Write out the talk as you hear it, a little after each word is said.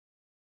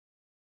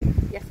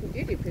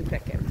You do poo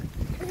picking.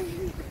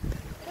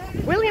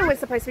 William was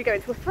supposed to be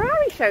going to a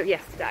Ferrari show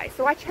yesterday,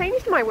 so I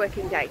changed my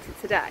working day to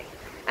today.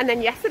 And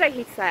then yesterday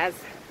he says,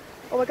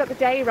 oh, I got the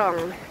day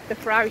wrong. The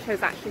Ferrari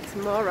show's actually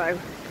tomorrow.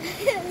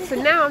 So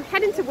now I'm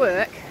heading to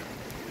work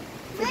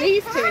with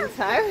these two in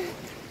tow.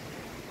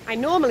 I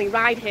normally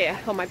ride here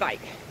on my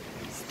bike.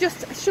 It's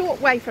just a short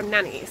way from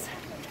Nanny's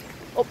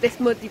up this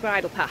muddy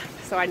bridle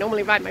path. So I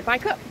normally ride my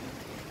bike up.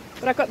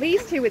 But I've got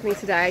these two with me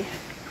today.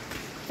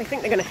 They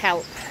think they're going to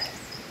help.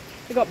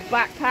 They've got a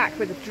backpack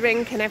with a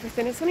drink and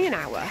everything. It's only an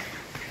hour.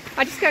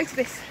 I just go to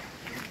this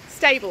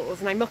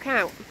stables and I muck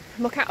out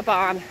a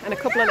barn and a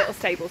couple of little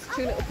stables,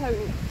 2 little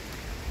ponies.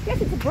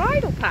 Yes, it's a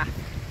bridle path,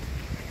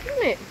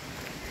 isn't it?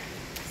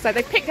 So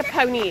they've picked a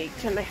pony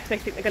each and they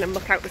think they're going to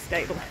muck out the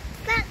stable.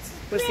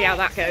 We'll see how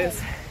that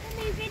goes.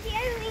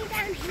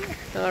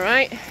 All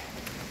right.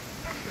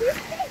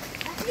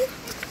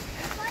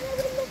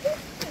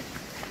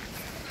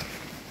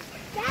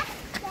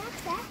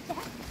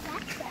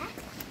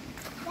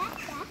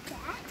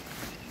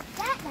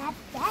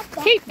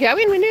 Keep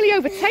going, we're nearly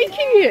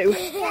overtaking you.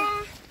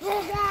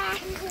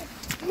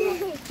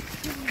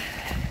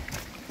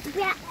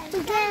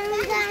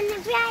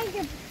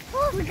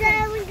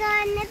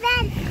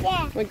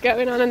 We're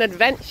going on an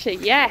adventure,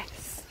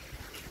 yes.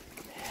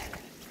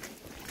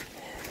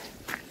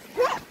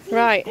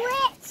 Right.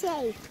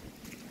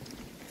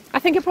 I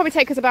think it'll probably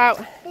take us about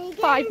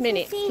 5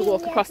 minutes to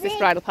walk across this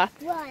bridle path.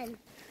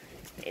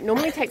 It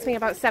normally takes me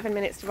about 7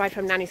 minutes to ride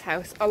from Nanny's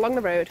house along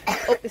the road,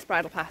 up this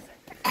bridle path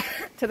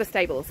to the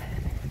stables.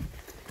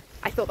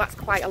 I thought that's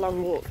quite a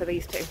long walk for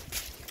these two.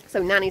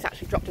 So Nanny's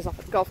actually dropped us off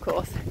at the golf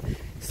course,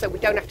 so we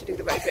don't have to do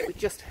the road bit, we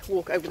just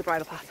walk over the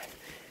bridle path.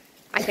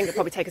 I think it'll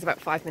probably take us about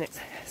 5 minutes.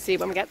 See you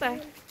when we get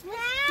there.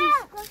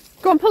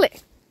 Go on, pull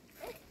it.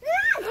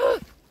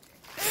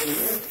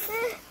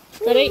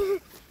 Ready?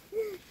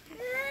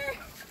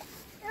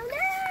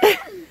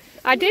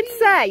 I did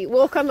say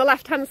walk on the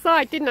left hand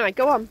side, didn't I?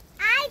 Go on.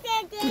 I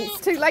did it.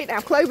 It's too late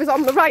now. Clover's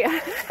on the right.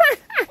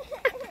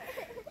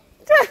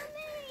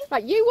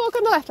 Right, you walk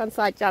on the left hand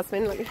side,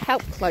 Jasmine. Let me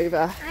help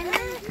Clover.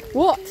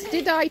 What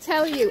did I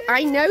tell you?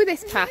 I know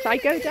this path. I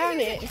go down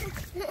it.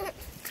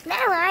 No,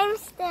 I'm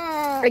stuck.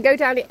 I go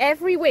down it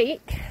every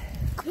week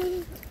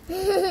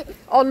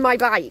on my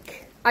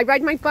bike. I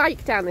ride my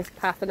bike down this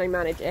path and I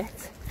manage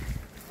it.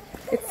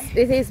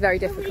 It is very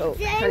difficult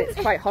and it's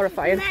quite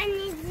horrifying.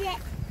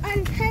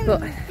 On ponies,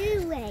 but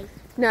do we?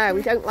 no,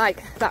 we don't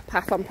like that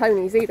path on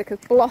ponies either because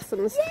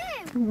Blossom's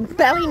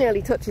belly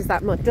nearly touches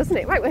that mud, doesn't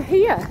it? Right, we're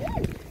here. Now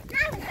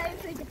we're going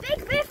through the big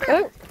river.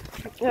 Oh,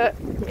 yeah.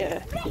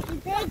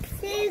 Big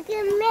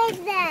Sugar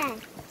River.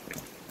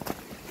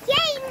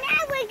 Yay,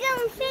 now we're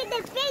going through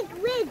the big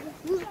river.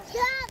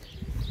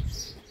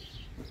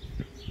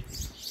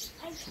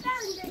 I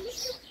found a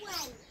little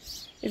way.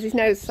 Is his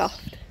nose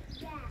soft?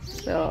 Yeah.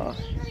 Oh.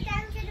 We'll go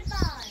down to the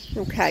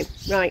barn. Okay,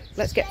 right,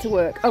 let's get to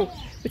work. Oh,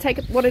 we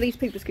take one of these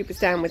pooper scoopers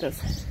down with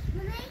us.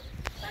 Mummy,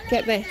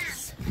 Get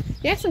this.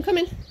 Yes, I'm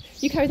coming.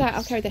 You carry that,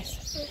 I'll carry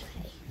this.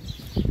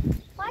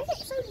 why is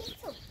it so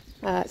little?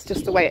 It's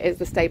just the way it is,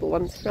 the stable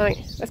ones. Right,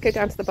 let's go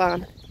down to the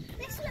barn.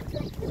 This looks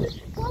like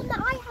the one that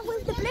I have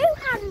with the blue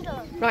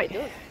handle.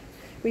 Right,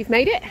 we've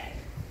made it.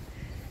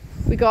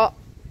 We got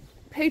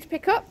poo to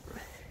pick up.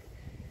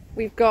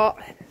 We've got,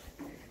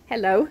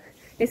 hello,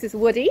 this is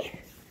Woody.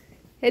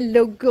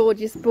 Hello,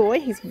 gorgeous boy.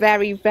 He's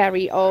very,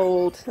 very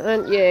old,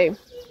 aren't you?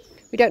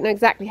 We don't know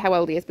exactly how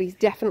old he is, but he's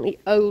definitely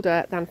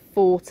older than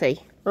 40,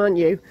 aren't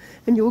you?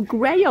 And you're a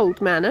grey old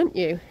man, aren't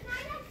you?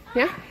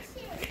 Yeah?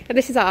 And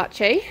this is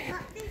Archie.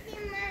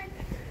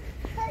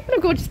 Hello,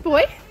 gorgeous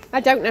boy.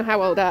 I don't know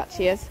how old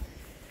Archie is.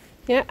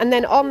 Yeah, and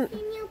then on...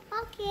 In your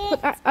pocket.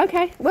 Put that,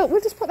 okay, well, we'll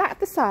just put that at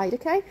the side,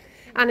 okay?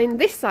 And in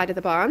this side of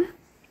the barn,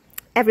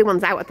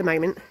 everyone's out at the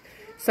moment.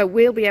 So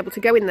we'll be able to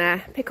go in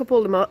there, pick up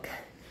all the muck.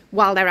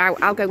 While they're out,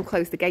 I'll go and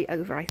close the gate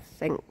over, I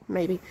think,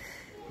 maybe.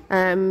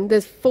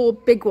 There's 4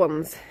 big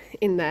ones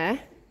in there.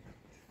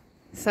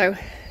 So,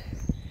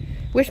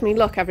 wish me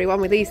luck,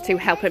 everyone, with these two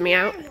helping me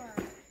out.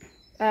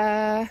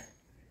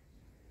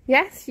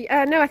 Yes?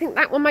 No, I think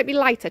that one might be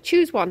lighter.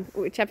 Choose one,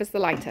 whichever's the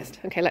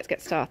lightest. Okay, let's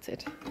get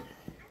started.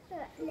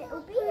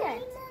 Little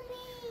beard.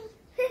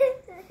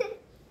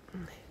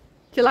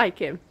 Do you like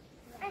him?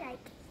 I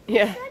like.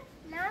 Yeah.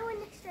 Now I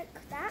want to stroke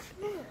that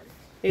one.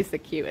 He's the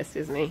cutest,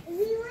 isn't he? Do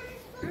you want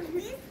to stroke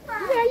this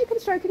one? Yeah, you can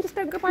stroke him, just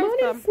don't go by his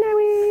bum.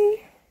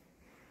 Snowy.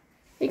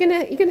 You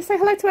gonna say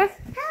hello to her?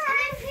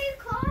 Hello.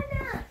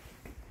 Corner.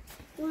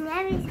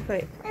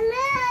 Right.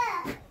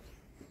 Hello.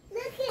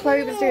 Look at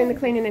Clover's doing the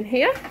cleaning in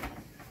here.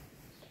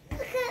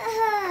 Look at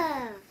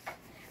her.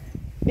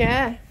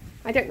 Yeah.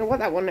 I don't know what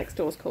that one next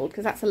door's called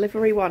because that's a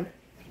livery one.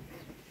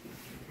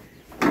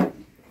 Well,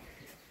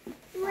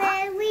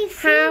 we've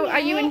How seen are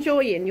you it.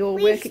 enjoying your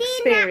We've work seen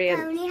experience?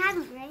 That pony,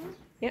 haven't we?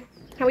 Yep.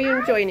 How are you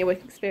enjoying your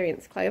work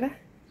experience, Clover?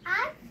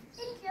 I've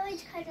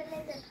enjoyed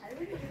cuddling the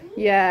pony.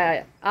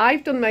 Yeah,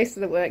 I've done most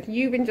of the work.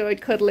 You've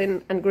enjoyed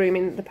cuddling and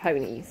grooming the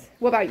ponies.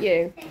 What about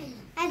you?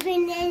 I've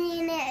been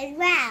doing it as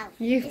well.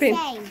 You've the been...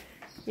 Same.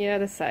 Yeah,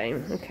 the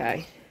same.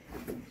 Okay.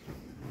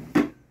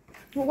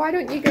 Well, why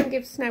don't you go and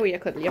give Snowy a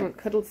cuddle? You haven't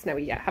cuddled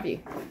Snowy yet, have you?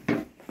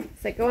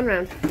 So go on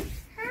round.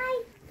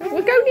 Hi.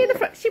 We'll go near the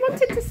front. She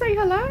wanted to say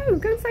hello.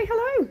 Go and say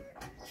hello.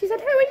 She said,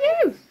 who are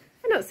you?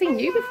 I've not seen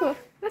you before.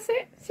 That's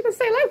it. She wants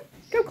to say hello.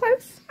 Go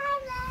close.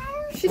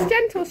 Hello. She's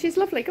gentle. She's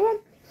lovely. Go on.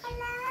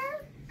 Hello.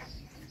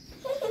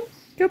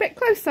 Go a bit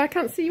closer. I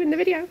can't see you in the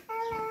video.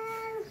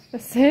 Hello.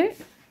 That's it.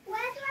 Where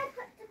do I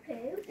put the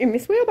poo? In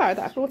this wheelbarrow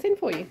that I brought in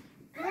for you.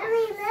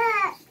 Mommy,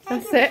 look.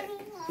 That's it.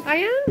 I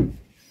am.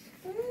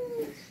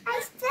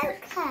 I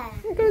stroke her.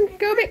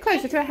 Go a bit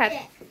closer to her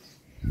head.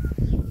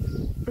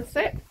 That's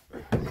it.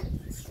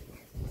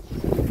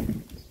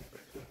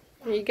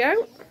 There you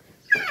go.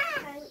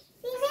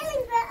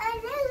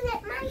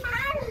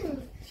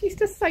 She's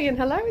just saying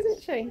hello,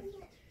 isn't she?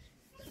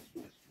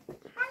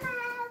 Hello.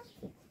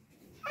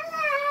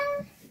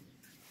 Hello.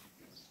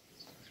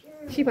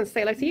 She wants to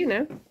say hello to you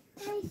now.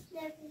 Hi.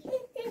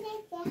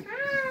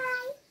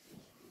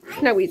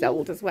 Snowy's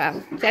old as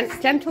well.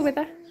 Gentle with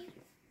her.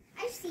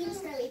 I've seen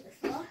Snowy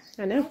before.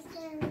 I know.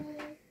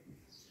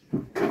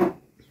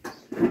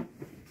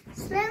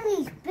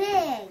 Snowy's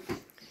big.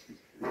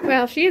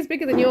 Well, she is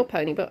bigger than your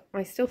pony, but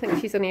I still think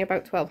she's only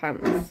about 12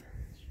 hands.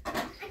 I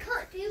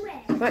can't do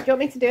it. Right, do you want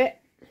me to do it?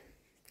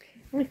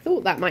 I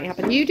thought that might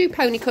happen. You do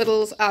pony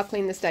cuddles, I'll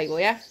clean the stable,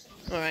 yeah?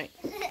 Alright.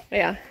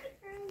 Yeah.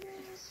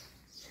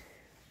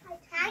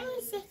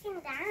 Tiny's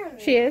sitting down.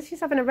 She is. She's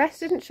having a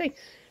rest, isn't she?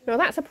 Well,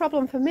 that's a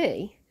problem for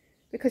me,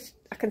 because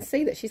I can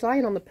see that she's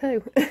lying on the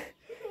poo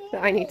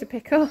that I need to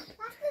pick up.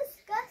 That's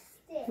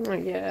disgusting. Oh,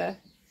 yeah.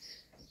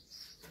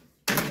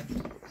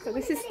 So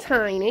this is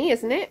Tiny,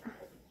 isn't it?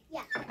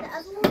 Yeah, the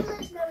other one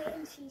was Snowy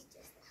and she's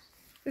just...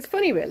 It's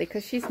funny, really,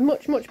 because she's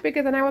much, much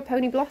bigger than our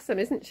Pony Blossom,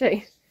 isn't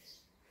she?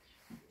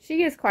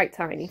 She is quite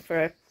tiny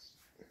for a...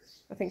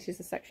 I think she's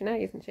a Section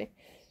A, isn't she?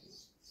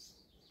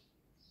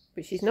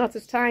 But she's not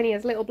as tiny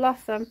as little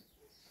Blossom.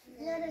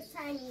 Not as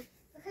tiny,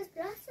 because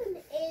Blossom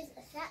is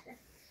a settler.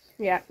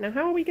 Yeah, now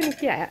how are we going to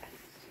get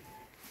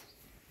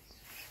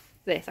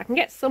this? I can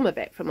get some of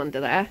it from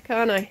under there,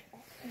 can't I?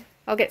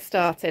 I'll get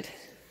started.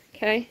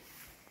 Okay?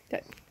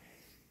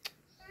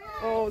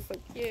 Oh, so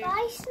cute.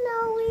 Bye,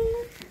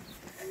 Snowy.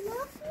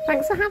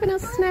 Thanks for having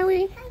us,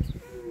 Snowy.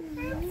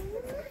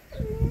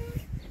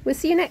 We'll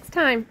see you next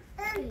time.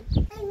 I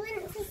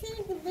want to see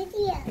the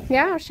video.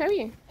 Yeah, I'll show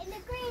you. In the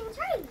green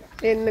trailer.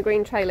 In the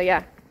green trailer,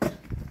 yeah.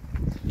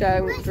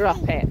 Don't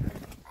drop it.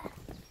 I'm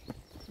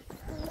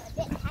a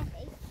bit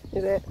heavy.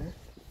 Is it?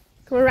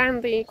 Come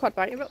around the quad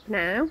bike. You're up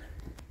now.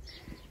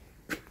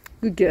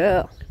 Good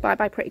girl. Bye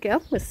bye, pretty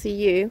girl. We'll see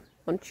you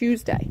on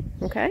Tuesday.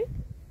 Okay?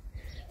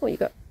 What you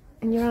got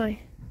in your eye?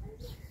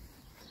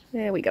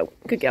 There we go.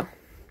 Good girl.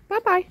 Bye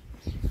bye.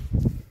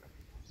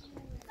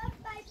 Bye,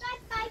 bye, bye,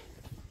 bye.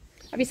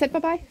 Have you said bye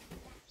bye?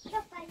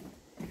 Bye, bye.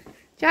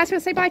 Jazz, you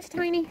want to say bye to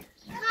Tiny?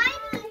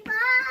 Tiny,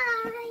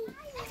 bye.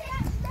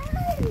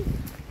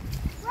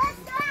 Where's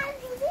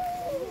Tiny?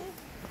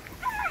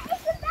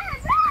 It's a bear,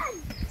 run!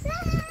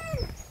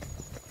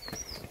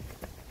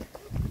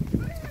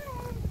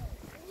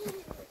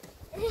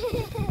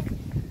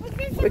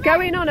 We're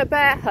going on a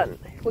bear hunt.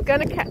 We're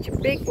going to catch a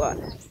big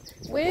one.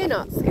 We're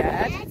not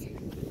scared.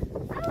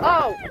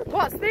 Oh,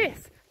 what's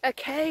this? A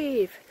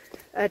cave.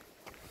 A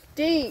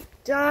deep,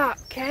 dark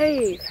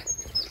cave.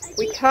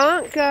 We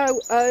can't go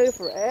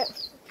over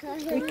it.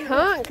 We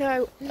can't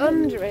go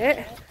under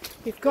it.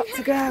 We've got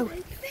to go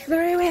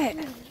through it.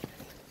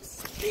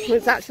 Well,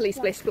 it's actually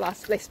splish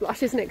splash,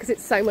 isn't it? Because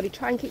it's so muddy.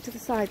 Try and keep to the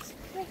sides.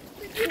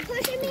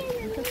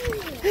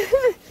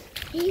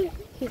 Keep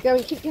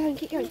going, keep going,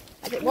 keep going.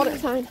 I did one at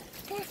a time.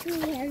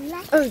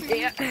 Oh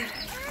dear.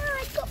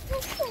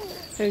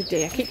 Oh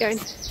dear, keep going.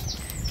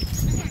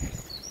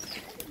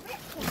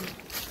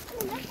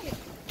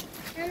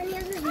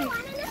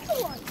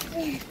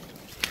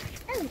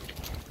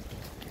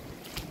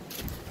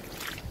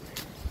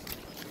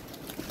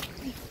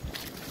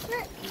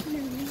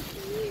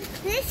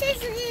 This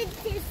is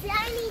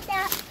only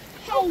that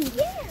cave.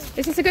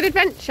 Is this a good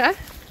adventure?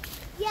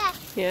 Yeah.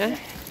 Yeah.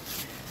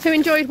 Who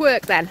enjoyed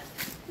work then?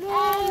 Yay.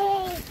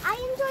 I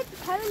enjoyed the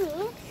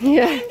pony.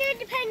 Yeah. I enjoyed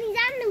the ponies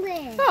and the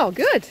wheel. Oh,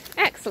 good.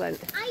 Excellent.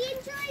 I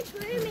enjoyed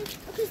grooming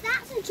because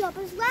that's a job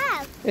as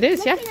well. It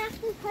is, yeah. Looking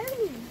after the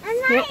ponies. And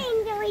Yep. I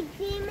enjoyed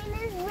grooming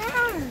as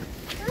well.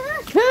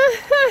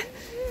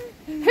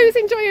 Who's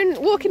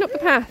enjoying walking up the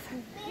path?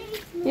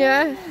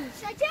 Yeah.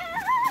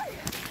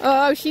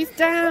 Oh, she's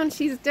down.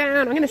 She's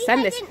down. I'm going to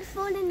send this. Didn't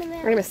fall in the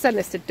I'm going to send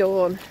this to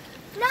Dawn.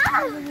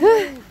 No. Who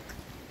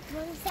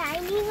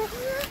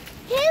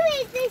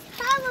is this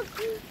horrible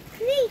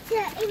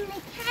creature in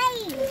the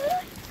cave?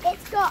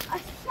 It's got a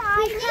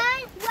shiny.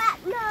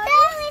 No,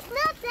 it's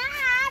not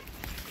that.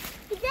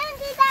 We don't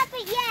do that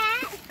bit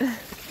yet.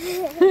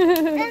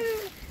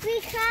 We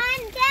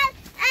can't go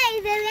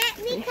over it.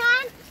 We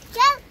can't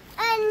go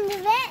under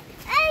it.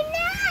 Oh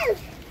no!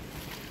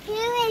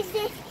 Who is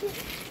this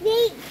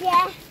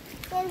creature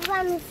with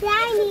one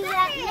shiny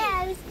red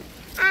nose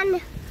and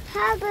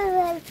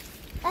horrible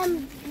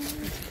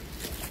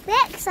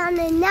sticks on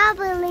the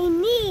knobbly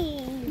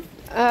knee?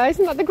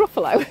 Isn't that the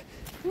Gruffalo?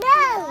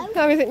 No.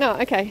 Oh, is it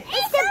not? Okay.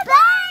 It's a bear.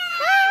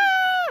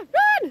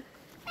 Run!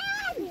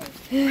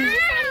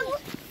 Ow.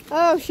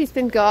 Oh, she's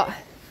been got.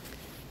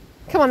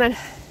 Come on then.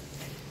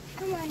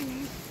 Come on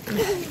then.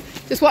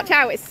 Just watch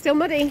out, it's still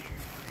muddy.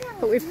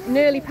 But we've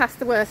nearly passed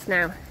the worst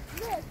now.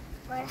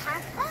 Oh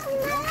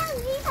no,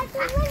 we have to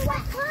run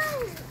back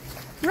home.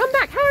 Run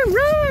back home,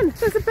 run!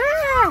 There's a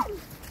bear!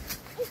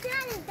 It's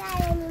not a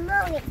bear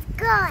anymore, it's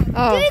gone.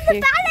 Oh, Do the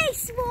ballet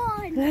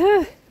swan.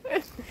 The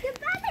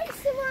ballet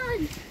swan.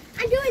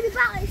 I'm doing the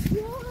ballet